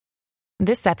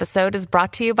This episode is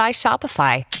brought to you by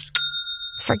Shopify.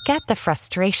 Forget the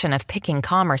frustration of picking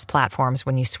commerce platforms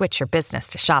when you switch your business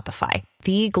to Shopify,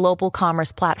 the global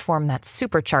commerce platform that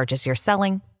supercharges your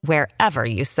selling wherever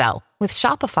you sell. With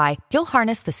Shopify, you'll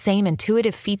harness the same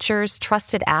intuitive features,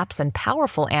 trusted apps, and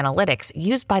powerful analytics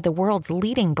used by the world's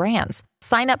leading brands.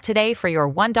 Sign up today for your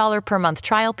 $1 per month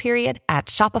trial period at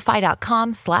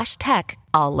shopify.com/tech,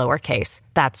 all lowercase.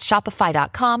 That's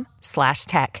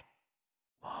shopify.com/tech.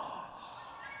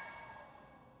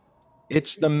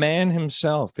 It's the man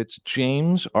himself. It's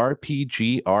James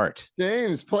RPG Art.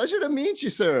 James, pleasure to meet you,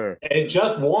 sir. It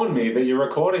just warned me that you're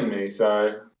recording me,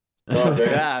 so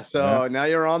yeah. So now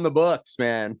you're on the books,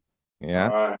 man. Yeah.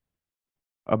 All right.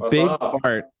 A What's big up?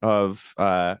 part of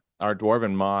our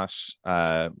Dwarven Moss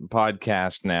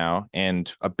podcast now,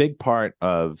 and a big part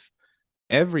of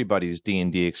everybody's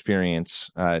D&D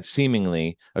experience,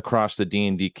 seemingly across the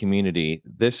D&D community.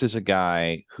 This is a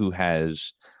guy who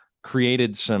has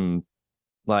created some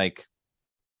like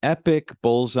epic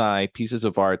bullseye pieces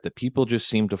of art that people just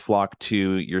seem to flock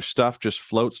to. Your stuff just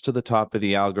floats to the top of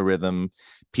the algorithm.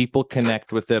 People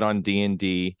connect with it on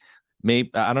D&D. Maybe,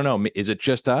 I don't know, is it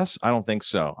just us? I don't think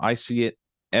so. I see it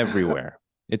everywhere.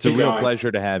 It's a Keep real going.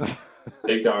 pleasure to have you.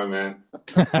 Keep going, man.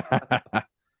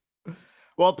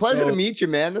 Well, pleasure to So- mean you,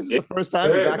 man. This is Yeah. the first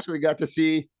time we've Yeah. actually got to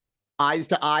see eyes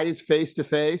to eyes, face to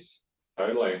face.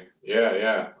 Totally.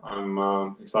 Yeah.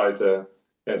 I'm excited to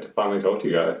finally talk to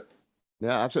you guys.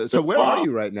 Yeah, absolutely. So where are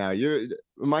you right now? You're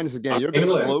remind us again. I'm You're a bit of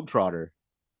a England. globetrotter.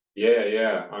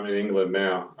 Yeah. I'm in England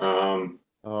now.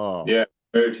 Oh, Yeah.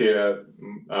 Moved here,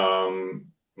 my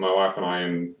wife and I,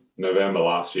 in November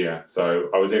last year. So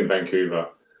I was in Vancouver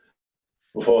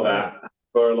before that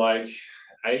for like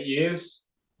 8 years.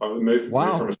 I moved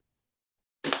from,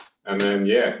 and then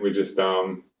we just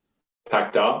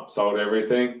packed up, sold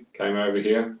everything, came over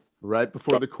here. right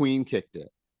before the Queen kicked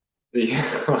it. Yeah,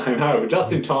 I know,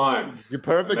 just in time. Your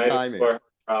perfect Made it timing. for,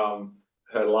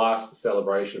 her last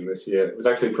celebration this year. It was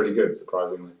actually pretty good,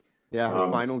 surprisingly. Yeah, her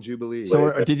um, final jubilee.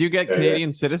 So, did you get Yeah,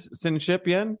 Canadian citizenship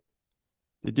yet?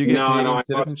 Did you get No, Canadian I got,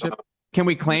 citizenship? Can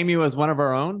we claim you as one of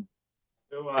our own?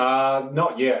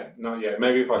 Not yet.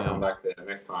 Maybe if I come back there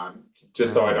next time,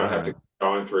 just so I don't have to go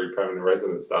going through permanent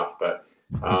resident stuff. But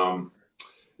I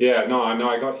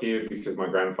got here because my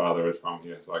grandfather was from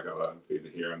here, so I got a visa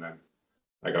here, and then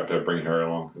I got to bring her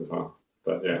along as well.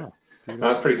 But yeah,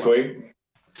 that's pretty sweet.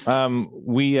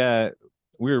 We were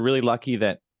really lucky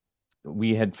that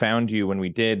we had found you when we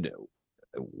did.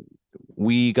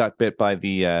 We got bit by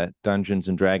the Dungeons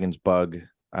and Dragons bug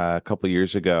a couple of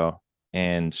years ago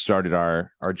and started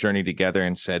our journey together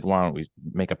and said, why don't we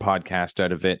make a podcast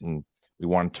out of it? And we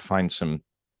wanted to find some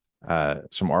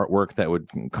artwork that would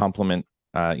complement,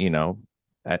 as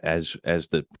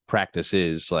the practice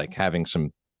is, like having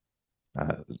some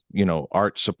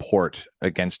art support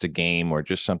against a game, or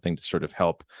just something to sort of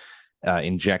help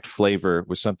inject flavor,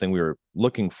 was something we were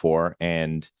looking for.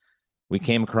 And we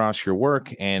came across your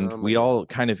work, and we all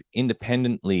kind of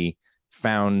independently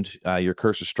found your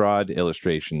Curse of Strahd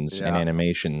illustrations and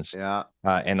animations. Yeah.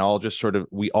 And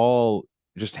we all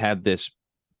just had this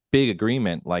big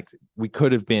agreement. Like, we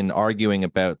could have been arguing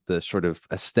about the sort of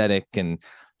aesthetic and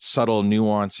subtle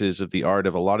nuances of the art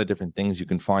of a lot of different things you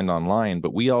can find online,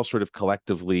 but we all sort of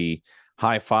collectively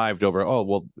high-fived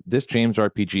over, this James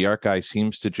RPG art guy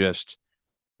seems to just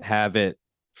have it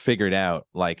figured out.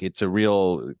 Like, it's a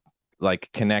real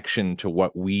connection to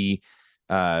what we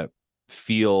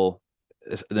feel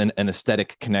an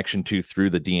aesthetic connection to through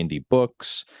the D&D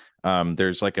books.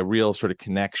 There's like a real sort of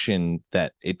connection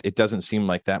that it doesn't seem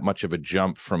like that much of a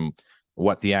jump from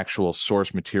what the actual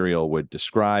source material would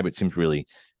describe. It seems really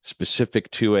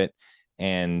specific to it.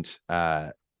 And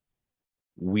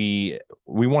we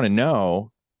want to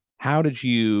know, how did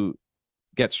you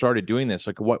get started doing this?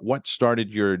 Like, what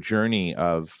started your journey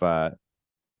of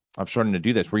starting to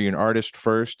do this? Were you an artist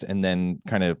first and then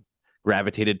kind of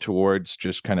gravitated towards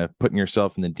just kind of putting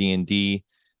yourself in the D&D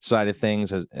side of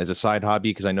things as a side hobby?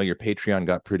 Because I know your Patreon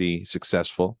got pretty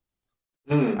successful.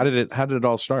 How did it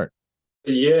all start?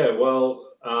 Yeah, well,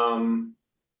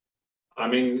 I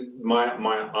mean,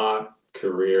 my art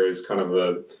career is kind of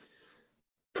a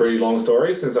pretty long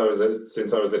story since I was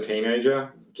a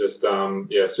teenager. Just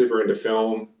super into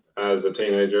film as a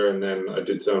teenager, and then I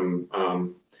did some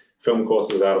film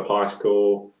courses out of high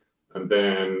school, and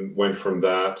then went from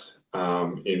that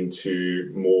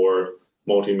into more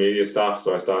multimedia stuff.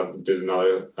 So I did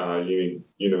another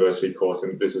university course,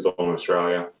 and this was all in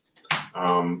Australia,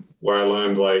 where I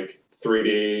learned like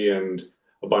 3D and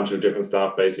a bunch of different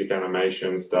stuff, basic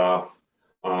animation stuff.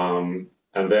 And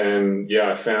then,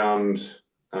 I found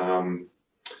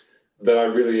that I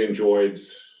really enjoyed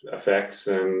effects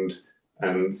and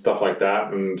stuff like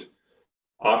that. And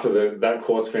after that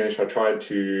course finished, I tried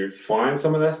to find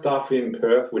some of that stuff in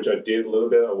Perth, which I did a little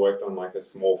bit. I worked on like a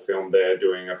small film there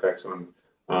doing effects on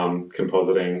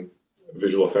compositing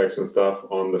visual effects and stuff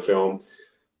on the film.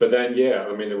 But then, yeah,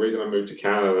 I mean, the reason I moved to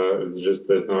Canada is just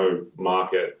there's no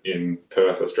market in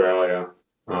Perth, Australia.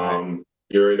 Right.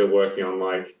 You're either working on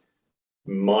like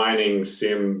mining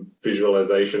sim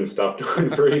visualization stuff doing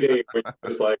 3D, which is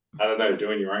just like, I don't know,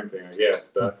 doing your own thing, I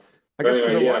guess. But I guess anyway,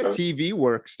 there's a yeah. lot of TV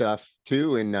work stuff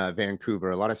too in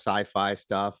Vancouver. A lot of sci-fi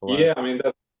stuff. Yeah, I mean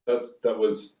that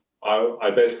was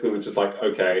I basically was just like,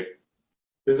 okay,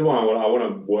 this is what I want. I want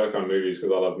to work on movies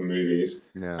because I love movies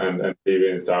Yeah. and TV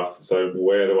and stuff. So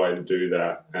where do I do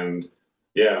that? And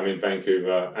yeah, I mean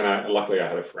Vancouver, and luckily I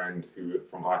had a friend who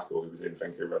from high school who was in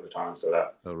Vancouver at the time, so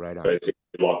that Oh, right on. basically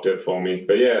locked it for me.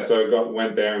 But yeah, so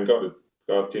went there and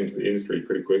got into the industry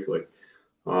pretty quickly,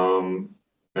 and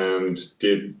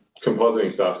did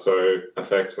compositing stuff, so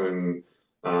effects and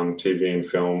TV and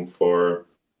film for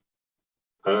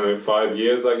I don't know 5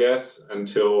 years, I guess,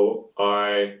 until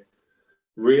I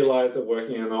realized that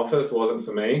working in an office wasn't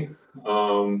for me,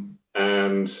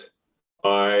 and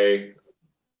I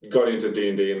got into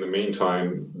D&D in the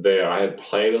meantime. There, I had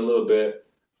played a little bit.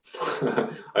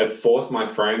 I'd forced my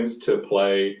friends to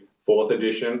play 4th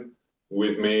edition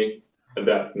with me.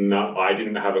 That I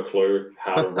didn't have a clue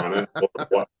how to run it or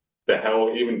what the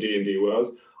hell even D&D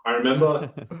was. I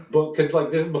remember, but because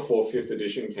like this is before 5th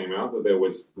edition came out, that there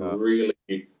was really,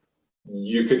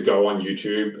 you could go on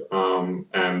YouTube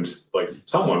and like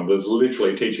someone was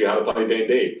literally teaching you how to play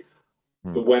D&D.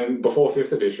 But before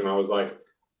 5th edition, I was like,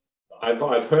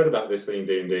 I've heard about this thing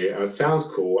D&D and it sounds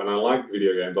cool, and I like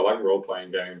video games. I like role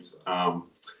playing games.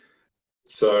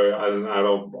 So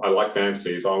I like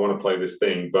fantasy, so I want to play this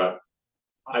thing. But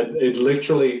it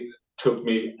literally took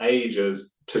me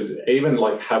ages to even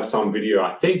like have some video.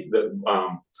 I think that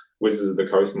Wizards of the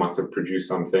Coast must have produced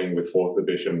something with 4th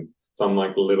edition, some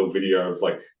like little video of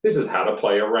like, this is how to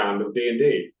play a round of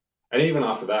D&D. And even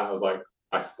after that, I was like,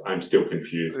 I'm still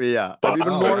confused. Yeah, but I'm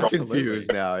even more absolutely.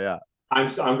 confused now. Yeah. I'm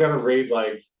going to read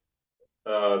like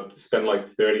spend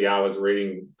like 30 hours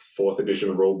reading 4th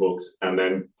edition rule books and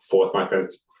then force my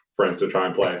friends to try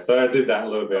and play. So I did that a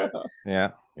little bit.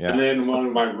 Yeah. And then one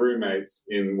of my roommates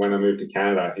when I moved to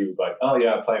Canada, he was like, oh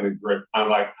yeah, I play in a group. I'm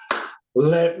like,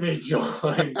 let me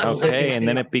join. Okay, and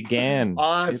then it began.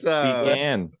 Awesome. It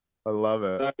began. I love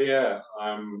it. So yeah,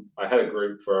 I had a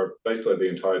group for basically the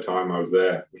entire time I was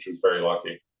there, which was very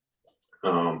lucky.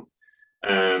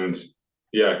 And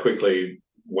yeah, quickly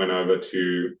went over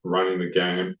to running the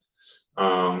game.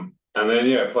 And then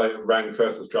yeah, ran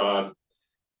Curse of Strahd.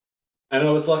 And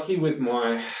I was lucky with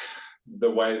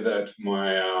the way that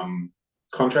my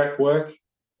contract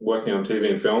working on TV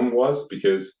and film was,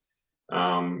 because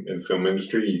in the film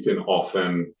industry, you can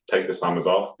often take the summers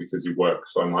off because you work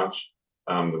so much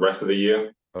the rest of the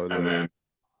year. Oh, no. And then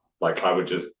like I would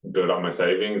just build up my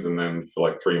savings, and then for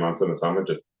like 3 months in the summer,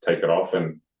 just take it off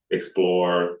and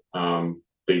explore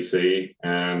BC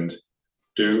and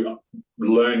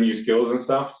learn new skills and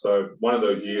stuff. So one of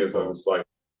those years I was like,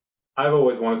 I've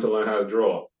always wanted to learn how to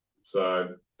draw. So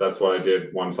that's what I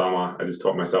did one summer. I just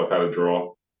taught myself how to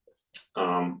draw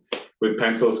with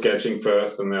pencil sketching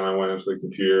first. And then I went into the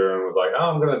computer and was like,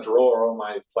 oh, I'm going to draw all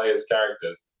my players'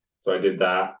 characters. So I did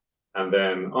that. And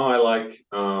then,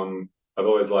 I've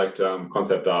always liked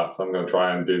concept art. So I'm going to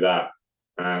try and do that.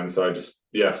 And so I just,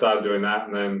 started doing that.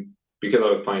 And then because I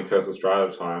was playing Curse of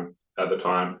Strahd at the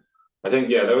time, I think,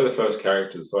 they were the first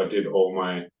characters. So I did all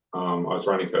my, I was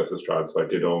running Curse of Strahd. So I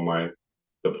did all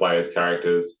the players'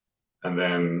 characters. And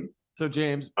then. So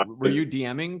James, were you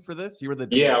DMing for this? You were the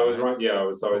DM, Yeah, I was right? right. Yeah, I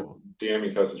was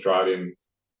DMing Curse of Strahd in,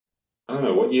 I don't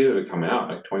know, what year did it come out?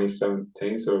 Like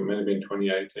 2017, so it may have been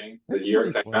 2018. The year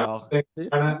it came out, I think.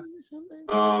 I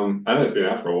know it's been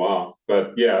out for a while,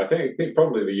 but yeah, I think it's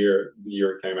probably the year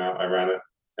it came out, I ran it,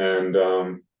 and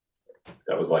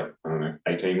that was like, I don't know,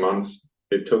 18 months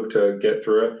it took to get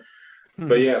through it.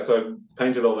 But yeah, so I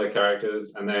painted all their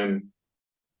characters, and then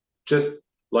just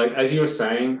like as you were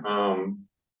saying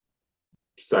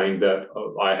that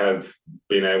I have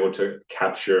been able to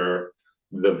capture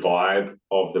the vibe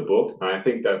of the book. And I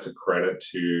think that's a credit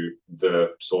to the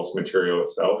source material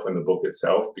itself and the book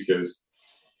itself, because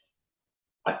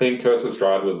I think Curse of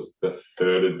Strahd was the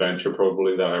 3rd adventure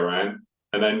probably that I ran.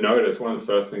 And I noticed, one of the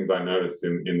first things I noticed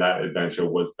in that adventure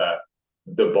was that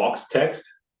the box text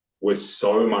was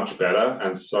so much better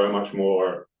and so much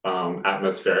more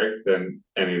atmospheric than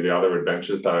any of the other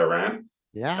adventures that I ran.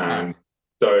 Yeah. And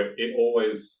so it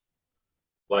always,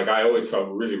 like I always felt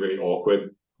really, really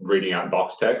awkward reading out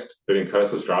box text. But in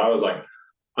Curse of Strahd, I was like,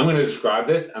 I'm going to describe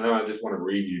this, and then I just want to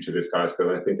read you to this, guys,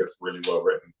 because I think it's really well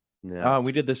written. Yeah.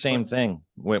 We did the same thing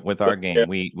with our game.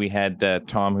 Yeah. We had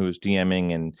Tom, who was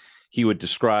DMing, and he would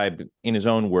describe in his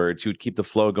own words. He would keep the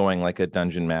flow going like a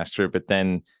dungeon master, but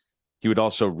then he would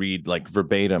also read like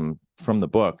verbatim from the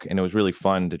book, and it was really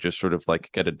fun to just sort of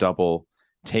like get a double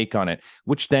take on it,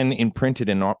 which then imprinted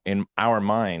in our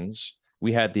minds.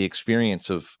 We had the experience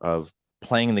of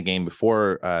playing the game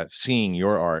before seeing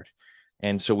your art.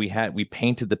 And so we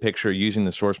painted the picture using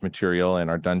the source material and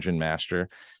our dungeon master.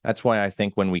 That's why I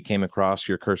think when we came across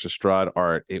your Curse of Strahd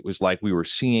art, it was like we were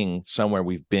seeing somewhere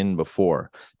we've been before,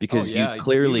 because you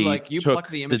clearly you took plucked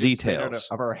the images details straight out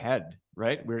of our head,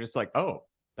 right? We were just like, oh,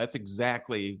 that's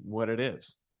exactly what it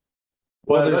is.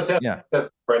 Well, as I said,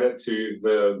 that's credit to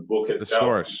the book itself. The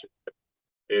source.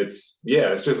 It's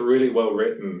just really well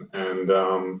written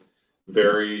and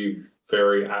very,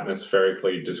 very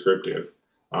atmospherically descriptive.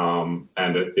 And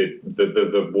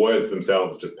the words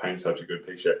themselves just paint such a good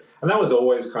picture. And that was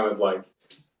always kind of like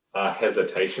a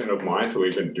hesitation of mine to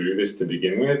even do this to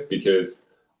begin with, because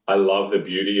I love the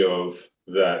beauty of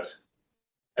that.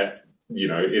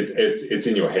 It's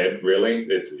in your head, really.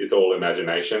 It's all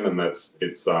imagination, and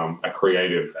it's a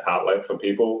creative outlet for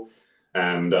people.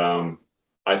 And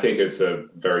I think it's a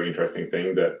very interesting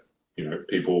thing that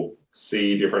people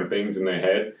see different things in their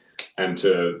head, and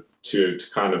to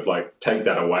kind of like take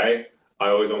that away, I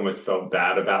always almost felt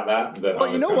bad about that.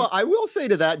 Well, you know what? I will say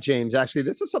to that, James, actually,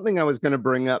 this is something I was going to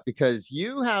bring up, because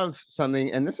you have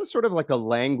something, and this is sort of like a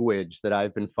language that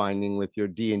I've been finding with your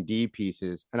D&D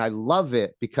pieces. And I love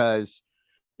it because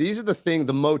these are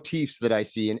the motifs that I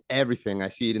see in everything. I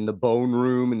see it in the Bone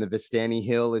Room and the Vistani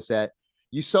Hill, is that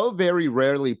you so very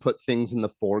rarely put things in the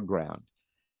foreground.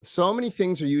 So many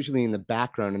things are usually in the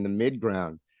background, in the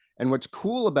midground. And what's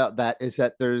cool about that is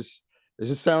that this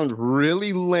sounds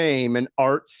really lame and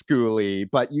art schooly,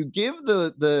 but you give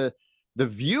the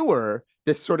viewer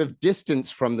this sort of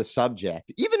distance from the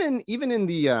subject. Even in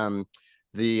the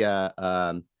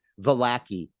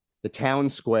Vallaki, the town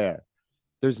square,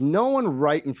 there's no one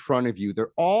right in front of you.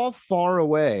 They're all far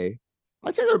away.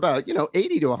 I'd say they're about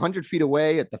 80 to 100 feet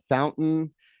away at the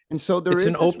fountain, and so it's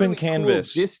an open really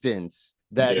canvas distance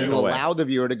that you allow the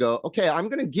viewer to go, okay, I'm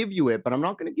going to give you it, but I'm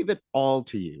not going to give it all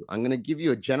to you. I'm going to give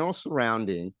you a general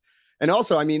surrounding. And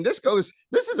also, I mean, this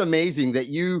is amazing that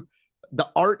the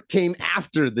art came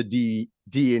after the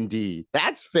D&D.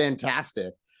 That's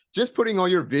fantastic. Just putting all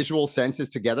your visual senses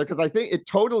together, because I think it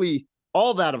totally,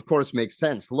 all that, of course, makes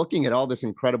sense. Looking at all this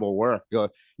incredible work,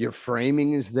 your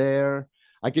framing is there.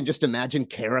 I can just imagine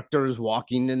characters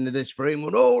walking into this frame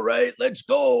and, all right, let's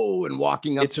go, and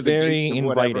walking up to the gates and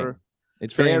whatever.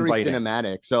 It's very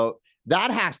cinematic. So that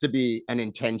has to be an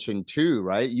intention too,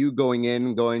 right? You going in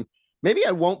and going, maybe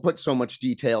I won't put so much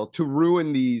detail to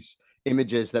ruin these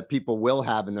images that people will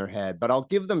have in their head, but I'll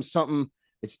give them something.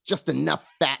 It's just enough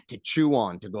fat to chew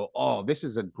on to go, oh, this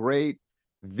is a great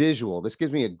visual. This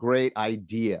gives me a great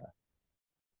idea.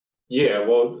 Yeah,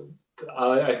 well,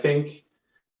 I think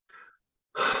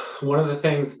one of the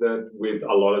things that with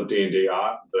a lot of D&D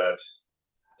art, that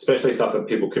especially stuff that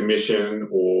people commission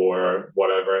or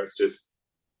whatever,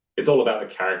 it's all about the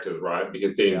characters, right?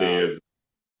 Because D&D is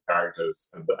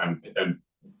characters, and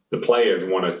the players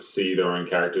want to see their own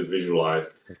characters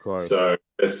visualized. Of course. So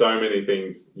there's so many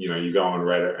things, you go on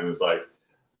Reddit and it's like,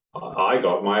 I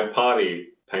got my party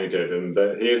painted, and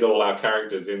here's all our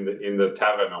characters in the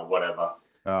tavern or whatever.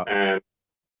 And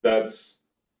that's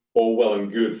all well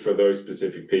and good for those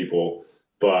specific people,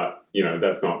 but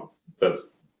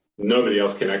that's nobody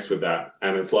else connects with that.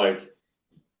 And it's like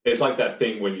that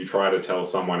thing when you try to tell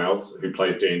someone else who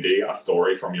plays D&D a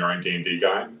story from your own D&D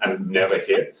game and it never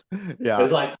hits. Yeah.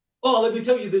 It's like, oh, let me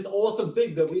tell you this awesome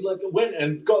thing that we went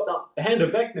and got the Hand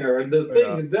of Vecna and the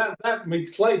thing and that we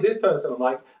slayed this person. I'm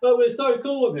like, oh, we're so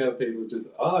cool. And the other people just,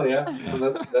 oh yeah,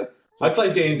 well, that's I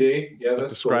play D&D. Yeah,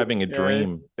 that's describing cool. a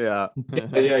dream. Yeah.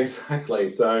 Yeah, exactly.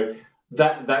 So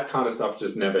that kind of stuff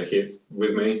just never hit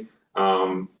with me.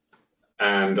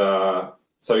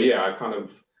 So yeah, I kind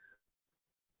of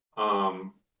I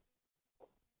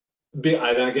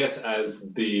guess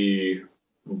as the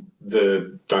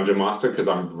dungeon master, because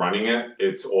I'm running it,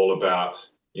 it's all about,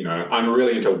 I'm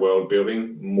really into world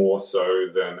building more so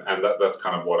than, and that's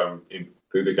kind of what I'm in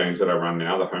through the games that I run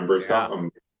now, the homebrew stuff.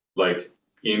 I'm like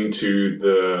into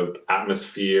the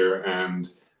atmosphere and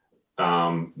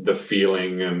the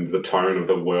feeling and the tone of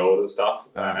the world and stuff,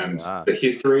 and the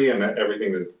history and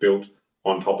everything that's built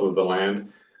on top of the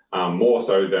land, more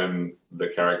so than the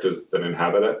characters that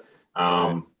inhabit it.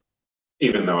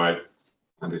 Even though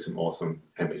do some awesome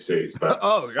NPCs. But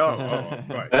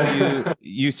right.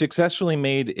 You successfully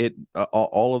made it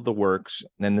all of the works,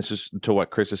 and this is to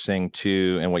what Chris is saying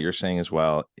too, and what you're saying as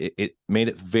well. It made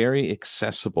it very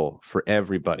accessible for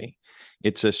everybody.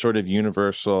 It's a sort of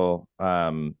universal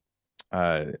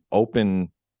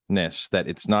openness that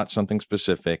it's not something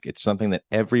specific. It's something that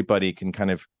everybody can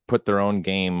kind of put their own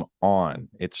game on.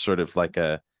 It's sort of like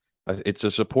it's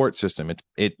a support system.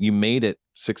 You made it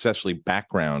successfully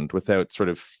background without sort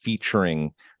of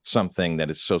featuring something that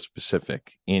is so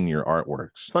specific in your artworks.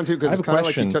 It's fun too, because it's kind of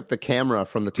like you took the camera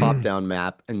from the top-down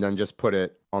map and then just put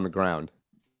it on the ground.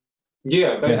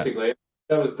 Yeah, basically.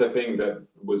 That was the thing that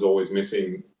was always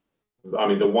missing. I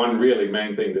mean, the one really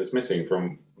main thing that's missing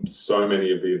from so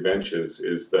many of the adventures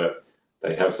is that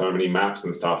they have so many maps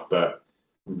and stuff, but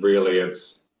really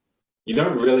you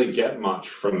don't really get much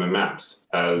from the maps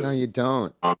as no, you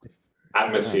don't.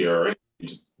 Atmosphere or anything.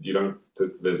 You don't.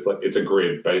 There's it's a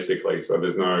grid basically, so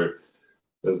there's no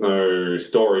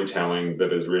storytelling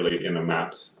that is really in the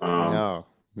maps. No,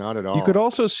 not at all. You could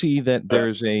also see that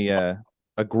there's a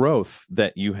growth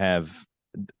that you have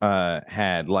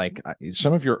had. Like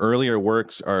some of your earlier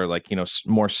works are like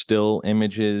more still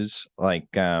images,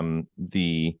 like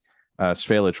the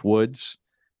Svalich Woods.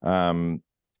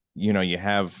 You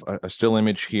have a still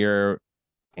image here,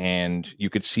 and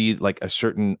you could see like a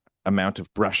certain amount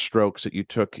of brush strokes that you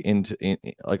took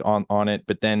like on it.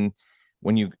 But then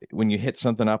when you hit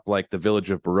something up like the village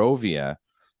of Barovia,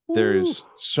 there's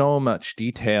so much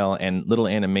detail and little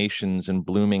animations and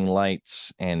blooming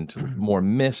lights and more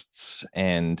mists.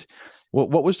 And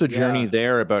what was the journey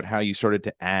there about how you started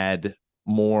to add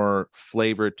more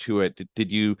flavor to it?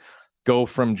 Did you go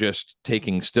from just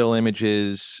taking still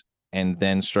images and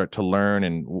then start to learn?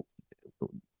 And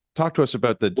talk to us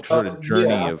about the sort of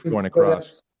journey of going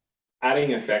across.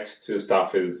 Adding effects to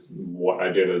stuff is what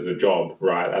I did as a job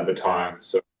right at the time.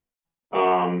 So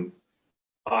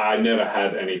I never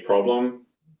had any problem.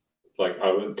 Like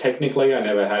technically, I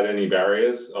never had any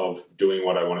barriers of doing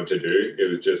what I wanted to do. It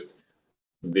was just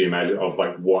the imagine of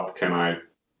like, what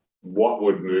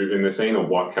would move in the scene, or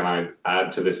what can I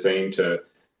add to the scene to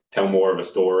tell more of a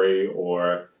story,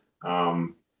 or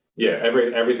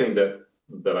everything that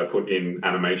I put in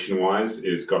animation wise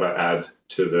is got to add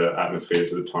to the atmosphere,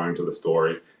 to the tone, to the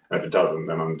story. And if it doesn't,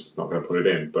 then I'm just not going to put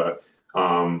it in. But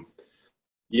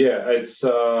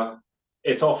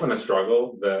it's often a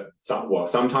struggle that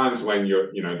sometimes when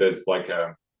there's like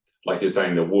you're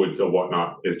saying, the woods or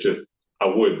whatnot, it's just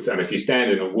a woods. And if you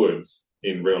stand in a woods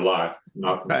in real life,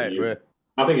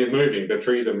 nothing is moving. The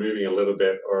trees are moving a little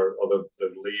bit, or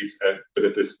the leaves. But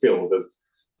if there's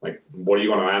like, what are you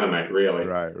going to animate really?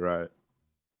 Right.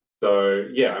 So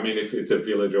I mean, if it's a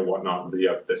village or whatnot,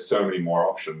 there's so many more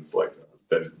options like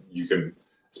that you can,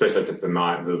 especially if it's a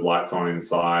night. There's lights on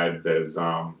inside. There's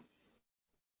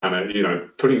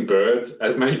putting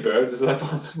as many birds as I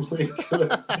possibly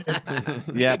could.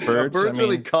 Yeah, birds. Birds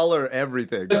really color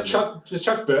everything. Just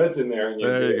chuck birds in there, and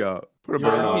there you go. Put a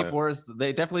bird on it. Forests,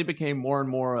 they definitely became more and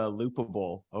more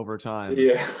loopable over time.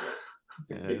 Yeah.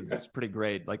 It's pretty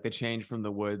great. Like they changed from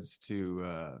the woods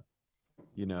to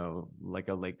like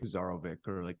a Lake Zarovik,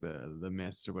 or like the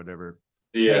Mist or whatever.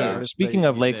 Yeah. Hey, speaking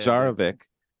of Lake Zarovik,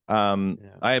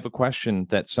 I have a question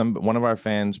that one of our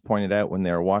fans pointed out when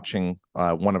they were watching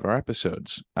one of our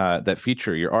episodes that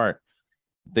feature your art.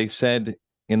 They said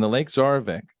in the Lake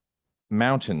Zarovik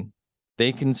mountain,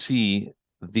 they can see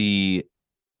the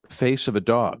face of a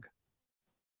dog.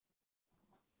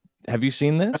 Have you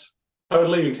seen this?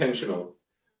 Totally intentional.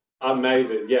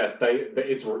 Amazing. Yes,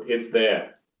 it's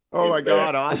there. Oh my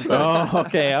God! Awesome. Oh,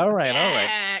 okay. All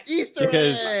right. Easter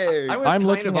egg. I'm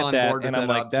looking at that and I'm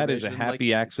like, that is a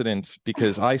happy accident,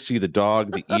 because I see the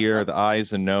dog, the ear, the eyes,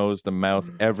 the nose, the mouth,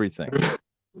 everything.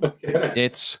 Okay.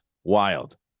 It's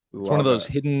wild. It's one of those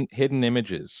hidden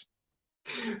images.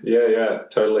 Yeah,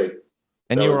 totally.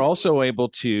 And you were also able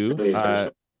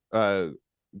to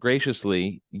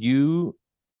graciously, you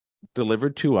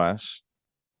delivered to us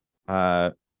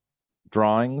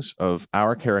drawings of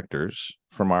our characters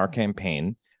from our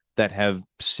campaign that have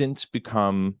since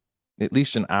become, at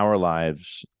least in our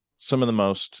lives, some of the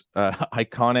most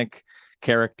iconic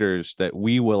characters that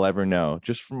we will ever know,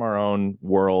 just from our own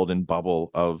world and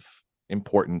bubble of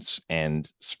importance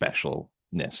and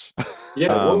specialness.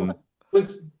 Yeah.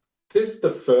 Was this the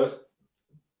first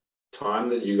time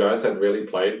that you guys had really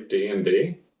played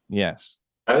D&D? Yes.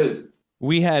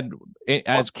 We had,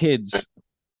 as kids,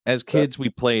 we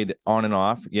played on and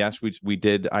off. Yes, we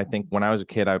did. I think when I was a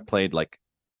kid, I played like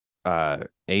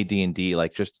AD&D,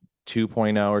 like just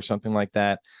 2.0 or something like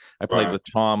that. I played with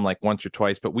Tom like once or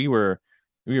twice, but we were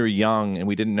we were young and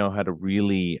we didn't know how to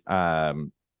really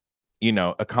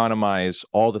economize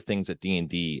all the things that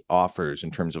D&D offers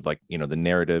in terms of, like, the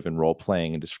narrative and role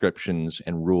playing and descriptions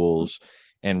and rules,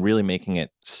 and really making it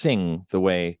sing the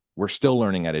way we're still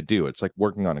learning how to do. It's like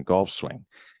working on a golf swing.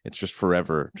 It's just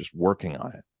forever just working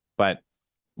on it. But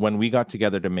when we got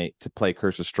together to play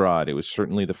Curse of Strahd, it was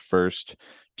certainly the first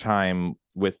time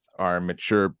with our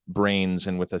mature brains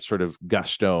and with a sort of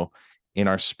gusto in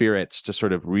our spirits to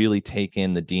sort of really take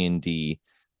in the D&D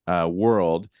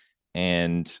world.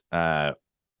 And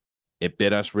it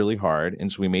bit us really hard.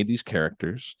 And so we made these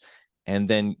characters. And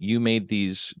then you made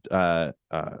these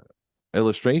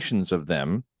illustrations of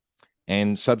them.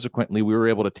 And subsequently, we were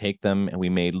able to take them and we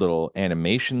made little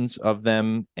animations of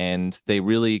them, and they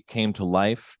really came to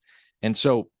life. And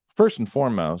so, first and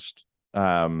foremost,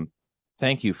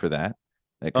 thank you for that,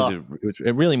 because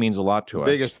it really means a lot to us.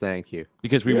 Biggest thank you,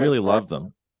 because we really love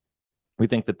them. We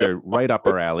think that they're right up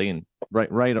our alley and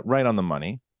right on the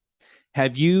money.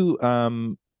 Have you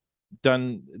done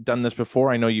this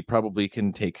before? I know you probably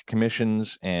can take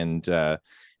commissions, and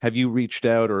have you reached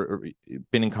out or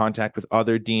been in contact with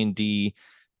other D&D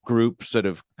groups that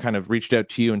have kind of reached out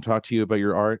to you and talked to you about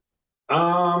your art?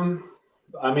 I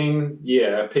mean,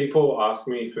 yeah, people ask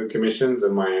me for commissions,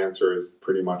 and my answer is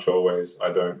pretty much always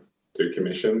I don't do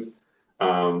commissions.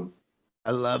 I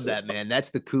love that, man. That's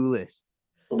the coolest.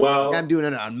 Well, like, I'm doing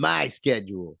it on my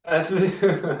schedule.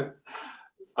 I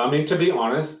mean, to be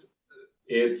honest,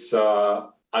 it's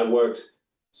I worked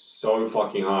so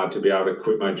fucking hard to be able to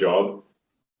quit my job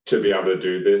to be able to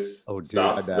do this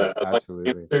stuff.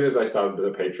 Absolutely. As soon as I started the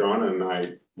Patreon, and I,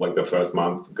 like, the first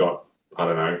month got, I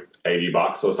don't know,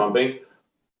 $80 or something,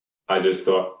 I just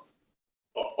thought,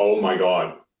 oh my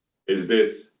God, is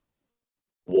this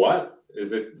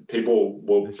people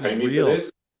will pay me for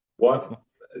this? What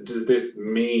does this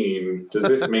mean? Does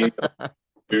this mean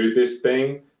do this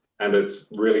thing and it's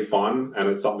really fun and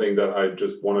it's something that I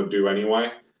just want to do anyway?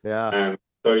 Yeah. And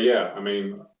so, yeah, I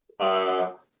mean,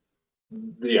 for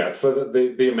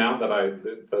the amount that I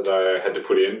had to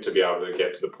put in to be able to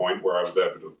get to the point where I was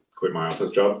able to quit my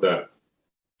office job, that,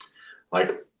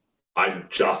 like, I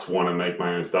just want to make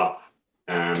my own stuff.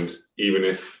 And even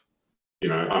if,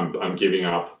 I'm giving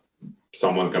up,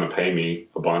 someone's going to pay me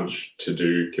a bunch to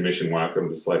do commission work, I'm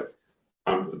just like,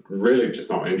 I'm really just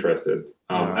not interested.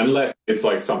 Unless it's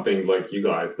like something like you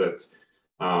guys that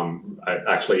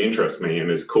actually interests me and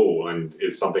is cool and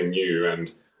is something new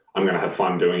and I'm going to have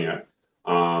fun doing it.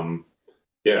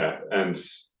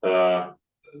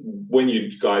 When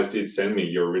you guys did send me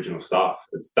your original stuff,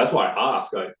 that's why I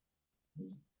asked, like,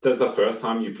 does the first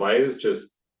time you played is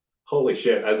just holy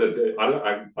shit?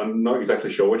 I'm not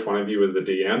exactly sure which one of you were the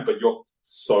DM, but you're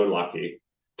so lucky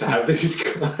to have these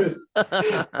guys.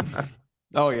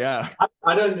 Oh yeah.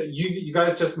 I don't know. You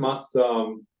guys just must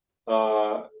you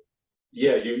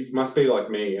must be like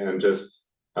me and just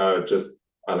I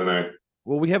don't know.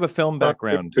 Well, we have a film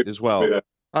background as well.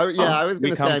 I was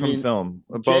going to say, we come from film.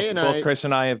 Both Chris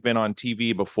and I have been on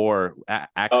TV before,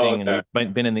 acting, and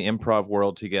we've been in the improv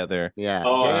world together. Yeah,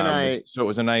 Jay and I. So it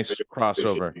was a nice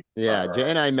crossover. Yeah, Jay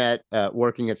and I met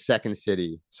working at Second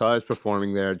City. So I was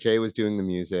performing there. Jay was doing the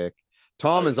music.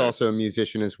 Tom is also a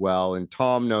musician as well, and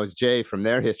Tom knows Jay from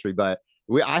their history. But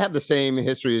I have the same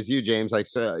history as you, James. Like,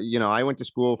 so, I went to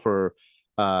school for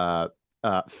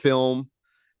film.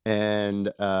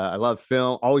 And I love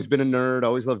film. Always been a nerd.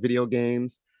 Always loved video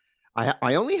games.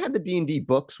 I only had the D&D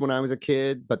books when I was a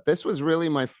kid, but this was really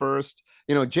my first.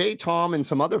 Jay, Tom, and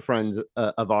some other friends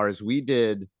of ours. We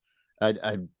did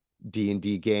a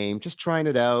D&D game, just trying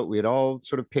it out. We had all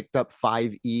sort of picked up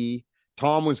 5e.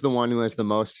 Tom was the one who has the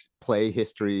most play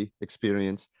history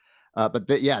experience. But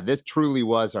this truly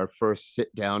was our first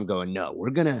sit down. Going, no,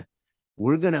 we're gonna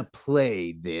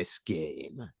play this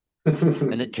game.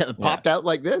 And it popped out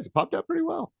like this. It popped out pretty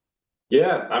well.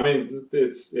 Yeah, I mean,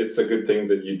 it's a good thing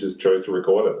that you just chose to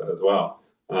record it as well.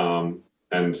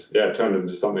 It turned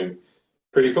into something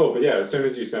pretty cool. But yeah, as soon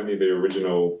as you sent me the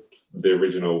original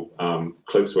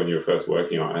clips when you were first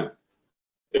working on it,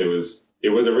 it was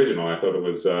original. I thought it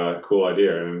was a cool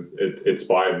idea, and it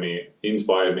inspired me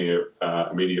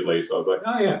immediately. So I was like,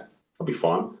 oh yeah, that'll be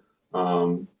fun.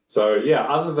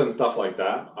 Other than stuff like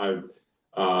that,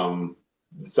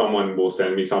 someone will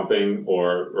send me something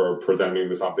or present me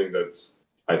with something that's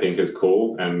I think is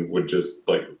cool and would just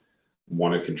like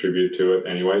want to contribute to it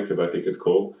anyway because I think it's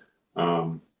cool.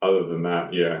 Other than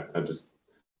that,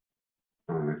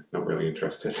 not really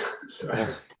interested. So,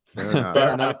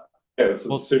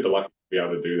 super lucky to be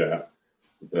able to do that.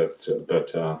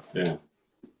 Yeah.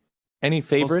 Any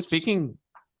favorites? Well,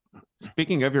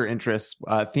 speaking of your interests,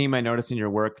 theme I noticed in your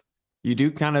work you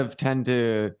do kind of tend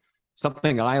to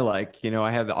something I like. You know,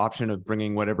 I had the option of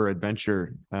bringing whatever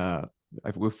adventure I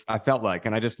felt like,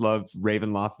 and I just love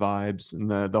Ravenloft vibes and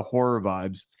the horror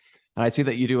vibes. And I see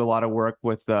that you do a lot of work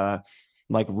with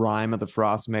like Rime of the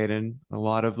Frost Maiden, a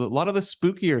lot of the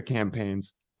spookier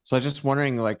campaigns. So I was just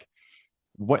wondering, like,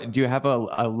 what do you have a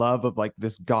love of like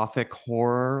this gothic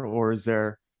horror, or is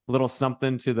there a little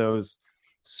something to those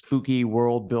spooky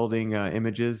world building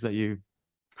images that you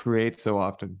create so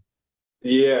often?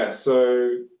 Yeah,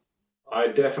 so I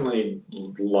definitely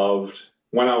loved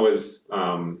when I was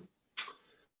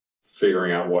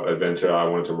figuring out what adventure I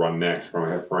wanted to run next from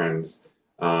my friends.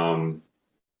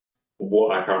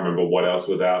 What I can't remember what else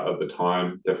was out at the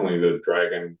time. Definitely the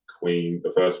Dragon Queen,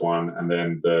 the first one, and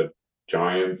then the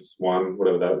Giants one,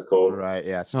 whatever that was called. Right,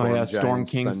 yeah. Storm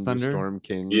King's Thunder. Storm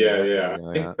King. Yeah.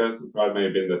 I think Curse Stride may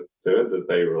have been the third that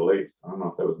they released. I don't know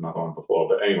if there was another one before,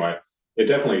 but anyway, it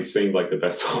definitely seemed like the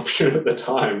best option at the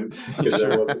time because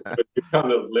there wasn't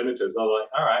kind of limiters. I was like,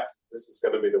 all right, this is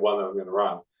going to be the one that I'm going to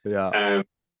run. Yeah. And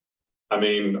I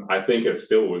mean, I think it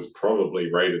still was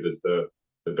probably rated as the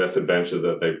best adventure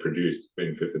that they produced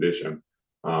in 5th edition.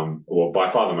 Well, by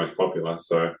far the most popular,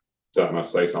 so that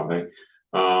must say something.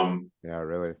 Yeah,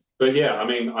 really. But yeah, I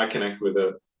mean, I connect with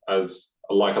it as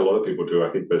like a lot of people do. I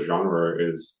think the genre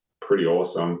is pretty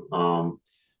awesome.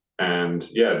 And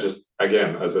yeah, just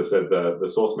again, as I said, the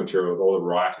source material, all the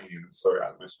writing, and it's so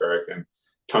atmospheric and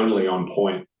tonally on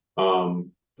point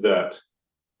that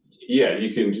yeah,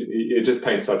 it just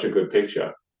paints such a good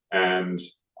picture. And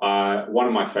one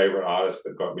of my favorite artists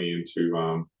that got me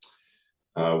into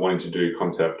wanting to do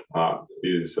concept art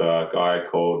is a guy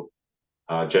called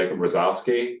Jacob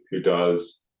Rosowski, who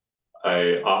does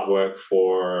a artwork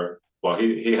for, well,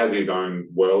 he has his own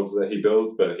worlds that he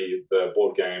builds, but the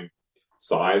board game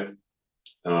Scythe.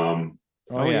 I've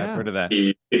heard of that.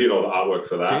 He did all the artwork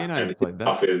for that. Jay and I played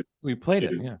that. We played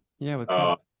it. Yeah.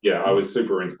 I was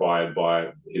super inspired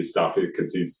by his stuff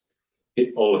because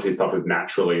all of his stuff is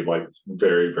naturally like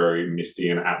very, very misty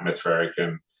and atmospheric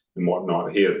and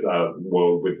whatnot. He has a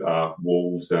world with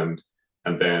wolves and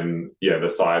then the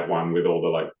side one with all the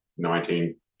like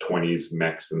 1920s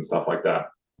mechs and stuff like that.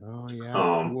 Oh yeah,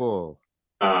 cool.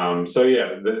 So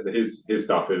yeah, his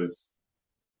stuff is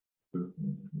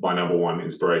my number one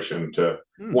inspiration to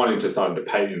wanting to start to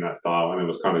paint in that style, and it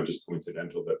was kind of just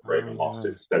coincidental that Ravenloft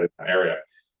is set in that area.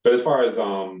 But as far as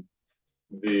the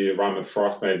Rime of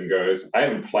Frost Maiden goes, I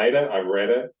haven't played it. I read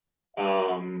it.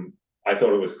 I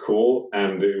thought it was cool,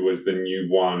 and it was the new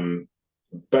one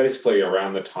basically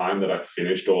around the time that I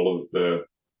finished all of the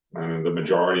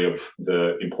majority of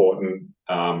the important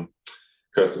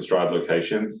Curse of Strahd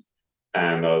locations,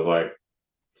 and I was like,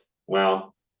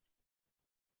 well,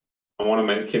 I want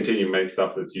to continue to make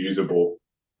stuff that's usable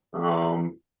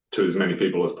to as many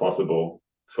people as possible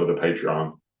for the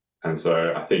Patreon. And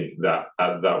so I think that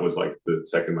was like the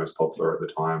second most popular at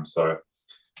the time. So,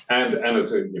 and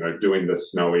as doing the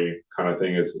snowy kind of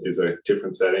thing is a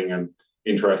different setting and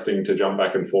interesting to jump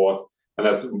back and forth. And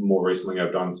that's more recently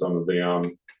I've done some of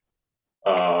the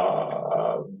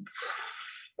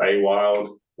Feywild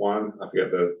one. I forget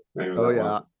the name of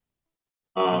that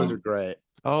one. Those are great.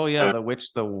 Oh yeah,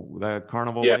 the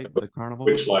carnival light, the carnival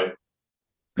Witchlight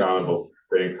carnival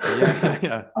thing.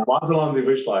 Yeah. Wild Beyond the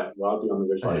Witchlight.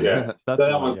 Yeah. So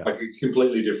that one's like a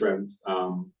completely different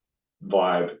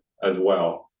vibe as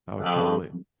well. Oh,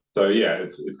 totally. So yeah,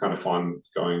 it's kind of fun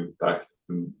going back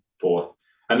and forth,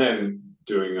 and then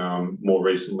doing more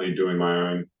recently doing my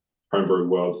own homebrew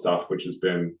world stuff, which has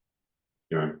been,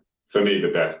 for me the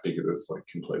best because it's like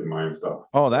completely my own stuff.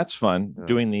 Oh, that's fun. Yeah.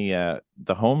 Doing the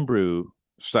homebrew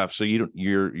stuff. So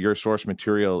your source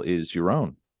material is your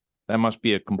own. That must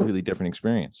be a completely different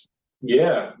experience.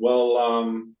 Yeah.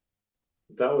 Well,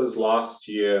 that was last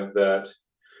year that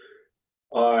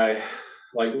I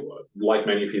like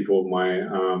many people,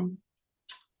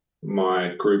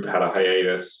 my group had a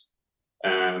hiatus,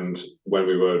 and when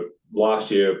we were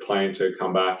last year planning to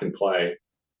come back and play,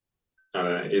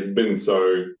 it had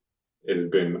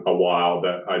been a while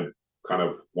that I kind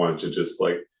of wanted to just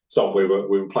like stop. We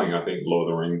were playing, I think, Lord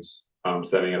of the Rings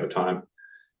setting at the time,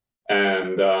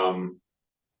 and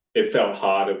it felt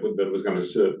hard that it was going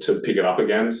to pick it up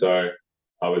again. So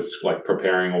I was like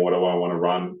preparing, or what do I want to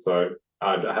run? So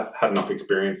I had enough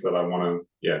experience that I want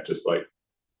to, just like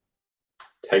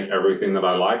take everything that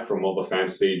I like from all the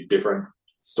fantasy different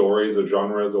stories or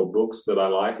genres or books that I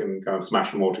like and kind of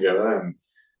smash them all together and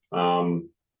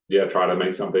try to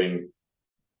make something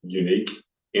unique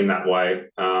in that way.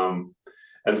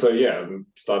 And so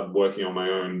started working on my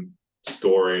own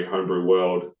story, homebrew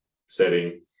world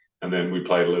setting, and then we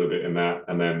played a little bit in that,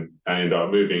 and then I ended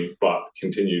up moving, but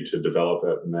continued to develop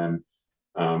it, and then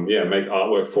make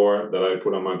artwork for it that I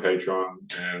put on my Patreon.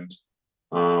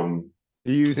 And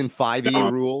you're using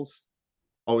 5e rules?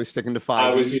 Always sticking to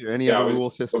 5e? Any other rule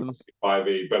systems?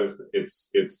 5e, but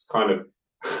it's kind of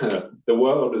the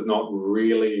world is not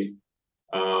really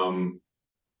the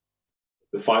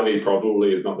 5e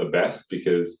probably is not the best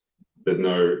because there's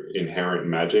no inherent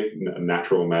magic,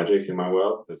 natural magic in my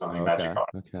world. There's only magic art.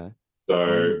 Okay.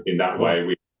 So in that way,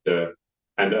 we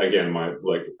and again,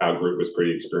 our group was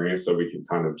pretty experienced, so we could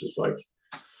kind of just like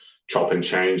chop and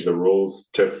change the rules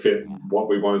to fit what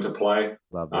we wanted to play.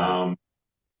 Love that.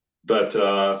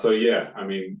 I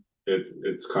mean,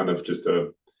 it's kind of just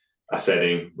a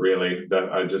setting really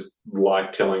that I just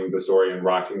like telling the story and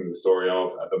writing the story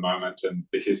of at the moment, and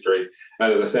the history.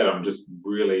 And as I said, I'm just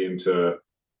really into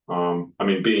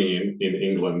being in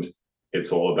England,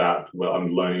 it's all about,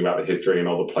 I'm learning about the history, and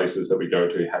all the places that we go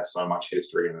to have so much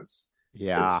history, and it's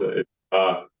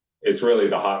really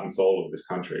the heart and soul of this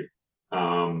country.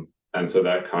 And so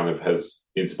that kind of has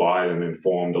inspired and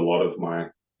informed a lot of my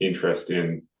interest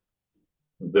in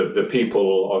the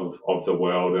people of the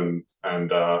world,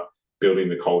 and building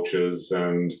the cultures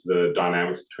and the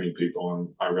dynamics between people. And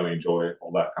I really enjoy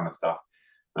all that kind of stuff.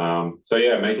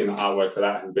 Making artwork for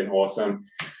that has been awesome,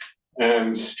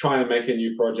 and trying to make a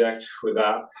new project with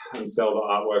that and sell the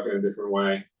artwork in a different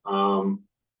way.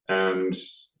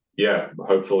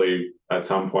 Hopefully at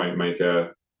some point make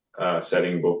a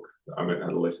setting book. I mean,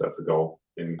 at least that's the goal.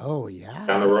 Down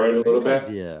the road a little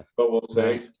bit. Yeah, but we'll see.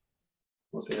 Nice.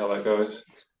 We'll see how that goes.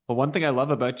 Well, one thing I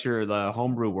love about the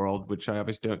homebrew world, which I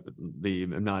obviously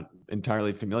am not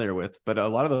entirely familiar with, but a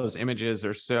lot of those images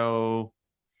are so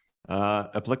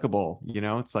applicable.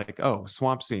 It's like, oh,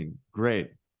 swamp scene,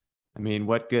 great. I mean,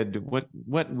 what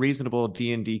reasonable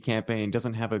D&D campaign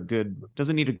doesn't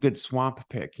need a good swamp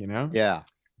pick, Yeah,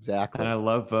 exactly. And I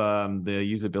love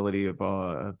the usability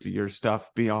of your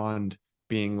stuff beyond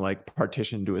being like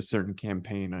partitioned to a certain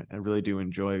campaign. I really do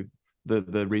enjoy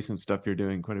the recent stuff you're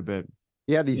doing quite a bit.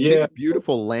 Yeah, these big,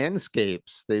 beautiful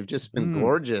landscapes. They've just been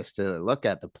gorgeous to look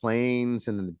at. The plains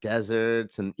and the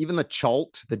deserts, and even the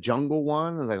Chult, the jungle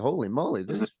one. I was like, holy moly,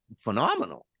 this is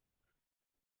phenomenal.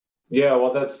 Yeah,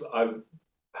 well, I've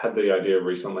had the idea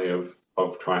recently of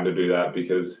trying to do that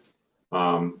because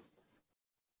I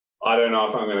don't know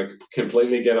if I'm going to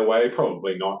completely get away.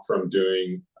 Probably not from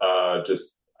doing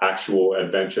just actual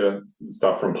adventure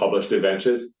stuff from published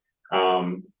adventures.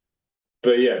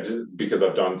 But yeah, because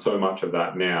I've done so much of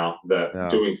that now,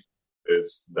 that doing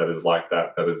is like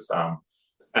that is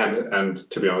and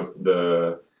to be honest,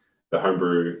 the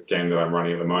homebrew game that I'm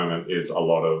running at the moment is a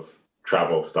lot of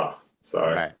travel stuff.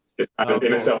 So it's kind of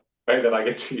in a self way that I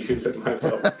get to use it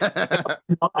myself.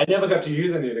 I never got to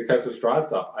use any of the Curse of Strahd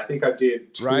stuff. I think I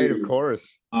did two. Right, of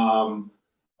course.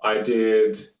 I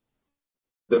did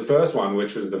the first one,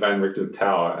 which was the Van Richten's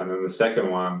Tower, and then the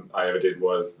second one I ever did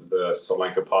was the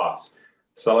Solanka Pass.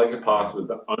 Solanka Pass was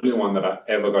the only one that I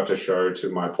ever got to show to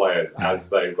my players as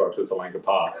they got to Solanka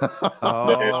Pass.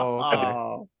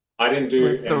 I didn't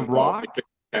do the rock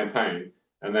campaign,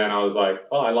 and then I was like,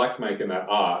 "Oh, I liked making that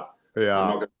art.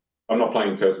 Yeah, I'm not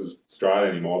playing Curse of Strahd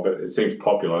anymore, but it seems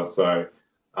popular, so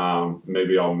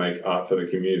maybe I'll make art for the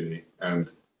community."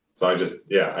 And so I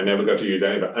never got to use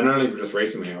any of it, and only just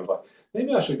recently I was like,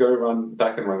 maybe I should go run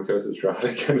Curse of Strahd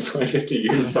again so I get to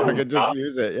use I could just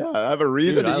use it. Yeah, I have a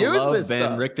reason to use this Van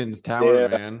stuff. Richten's Tower,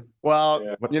 man. Well,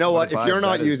 you know what? If you're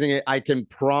not using it, I can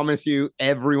promise you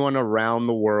everyone around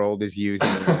the world is using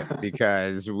it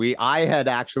because I had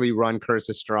actually run Curse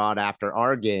of Strahd after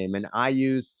our game, and I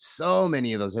used so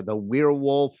many of those, the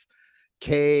werewolf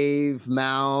cave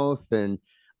mouth and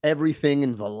everything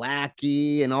in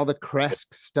Vallaki and all the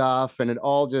Kresk stuff, and it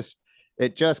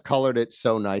just colored it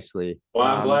so nicely. Well,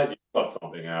 I'm glad you got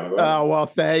something out of it. Oh, well,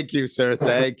 thank you, sir.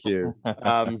 Thank you.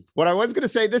 What I was going to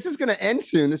say, this is going to end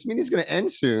soon. This meeting is going to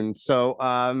end soon. So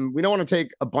we don't want to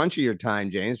take a bunch of your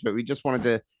time, James, but we just wanted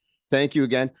to thank you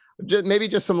again. Maybe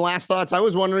just some last thoughts. I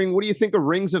was wondering, what do you think of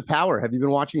Rings of Power? Have you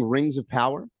been watching Rings of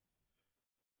Power?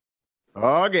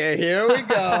 Okay, here we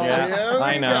go.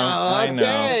 I know.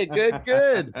 Okay,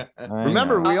 good.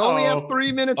 Remember, we only have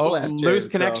 3 minutes left. Loose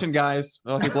connection, guys.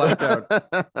 Oh, he blacked out.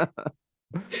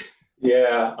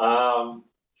 Yeah,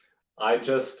 I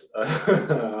just was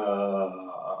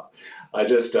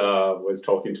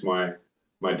talking to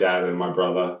my dad and my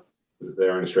brother.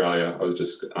 They're in Australia. I was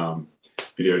just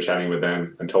video chatting with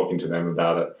them and talking to them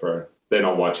about it. They're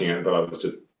not watching it, but I was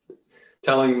just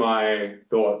telling my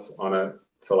thoughts on it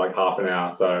for like half an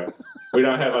hour, so we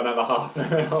don't have another half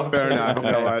an hour. Fair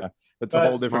enough. It's a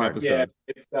whole different episode. Yeah,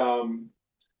 it's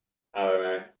I don't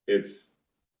know. It's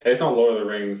not Lord of the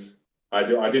Rings. I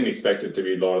didn't expect it to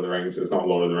be Lord of the Rings. It's not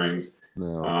Lord of the Rings.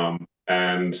 No.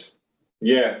 And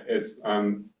yeah, it's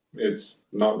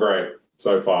not great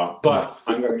so far, but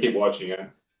I'm going to keep watching it.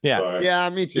 Yeah. So, yeah,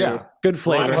 me too. Yeah. Good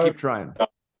flavor. Keep trying.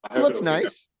 It looks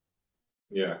nice.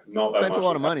 Yeah, not that Spent much. a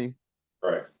lot of money.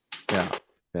 Right.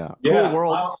 Yeah. Cool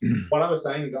worlds. What I was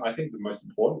saying, I think the most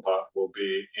important part will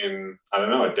be in, I don't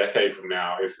know, a decade from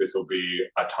now, if this will be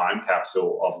a time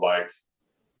capsule of like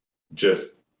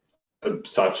just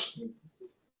such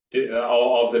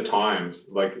of the times,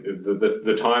 like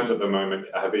the times at the moment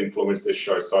have influenced this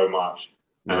show so much,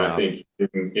 and I think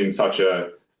in such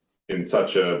a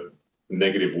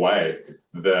negative way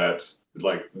that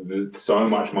like so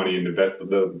much money invested,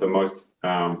 the most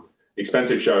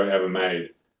expensive show ever made,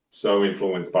 so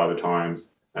influenced by the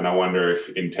times. And I wonder if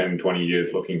in 10, 20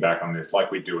 years, looking back on this,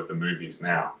 like we do with the movies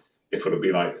now, if it'll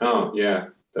be like, oh yeah,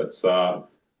 that's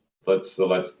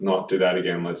let's not do that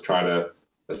again. Let's try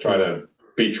to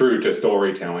be true to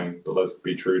storytelling, but let's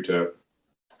be true to,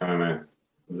 I don't know,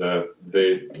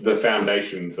 the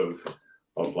foundations of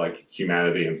like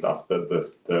humanity and stuff that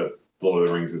the Lord of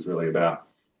the Rings is really about.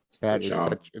 That is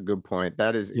such a good point.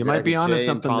 That is, you might be onto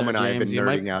something. Tom and I have been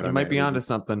nerding you out. You might be onto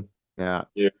something. Yeah.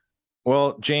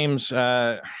 Well, James,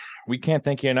 we can't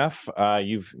thank you enough.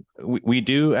 We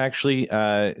do actually,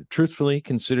 truthfully,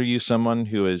 consider you someone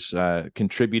who has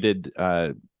contributed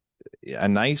a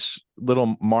nice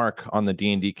little mark on the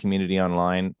D&D community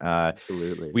online.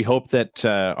 Absolutely. We hope that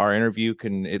our interview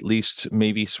can at least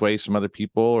maybe sway some other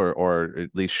people, or at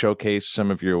least showcase some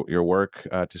of your work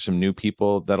to some new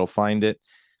people that'll find it.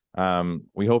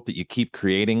 We hope that you keep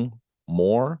creating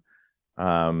more.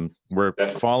 We're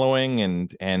following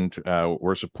and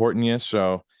we're supporting you.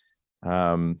 So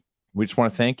we just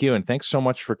want to thank you, and thanks so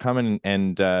much for coming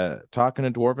and talking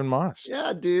to Dwarven Moss.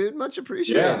 Yeah, dude, much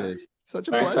appreciated. Such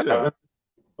a Thanks pleasure.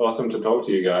 Awesome to talk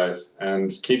to you guys,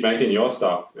 and keep making your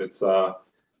stuff. It's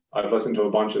I've listened to a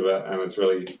bunch of it, and it's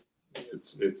really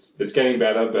it's getting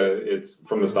better, but it's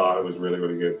from the start it was really,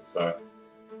 really good. So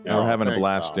we're having a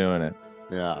blast doing it.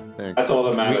 Yeah, thanks. That's all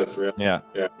that matters, really. Yeah.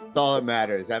 That's all that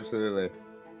matters. Absolutely.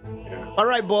 Yeah. All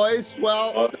right, boys.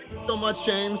 Well, thank you so much,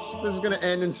 James. This is going to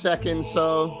end in seconds,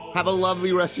 so have a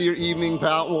lovely rest of your evening,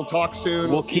 pal. We'll talk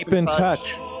soon. We'll keep in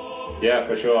touch. Yeah,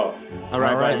 for sure. All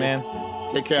right, man.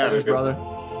 Take care. Cheers, brother.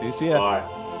 See ya. Bye.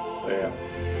 See ya.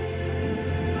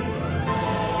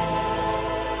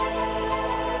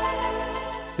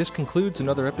 This concludes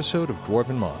another episode of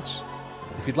Dwarven Moss.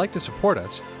 If you'd like to support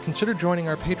us, consider joining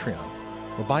our Patreon,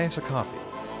 or buy us a coffee.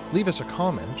 Leave us a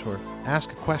comment, or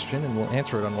ask a question and we'll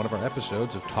answer it on one of our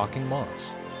episodes of Talking Moss.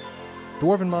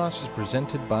 Dwarven Moss is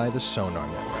presented by the Sonar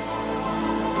Network.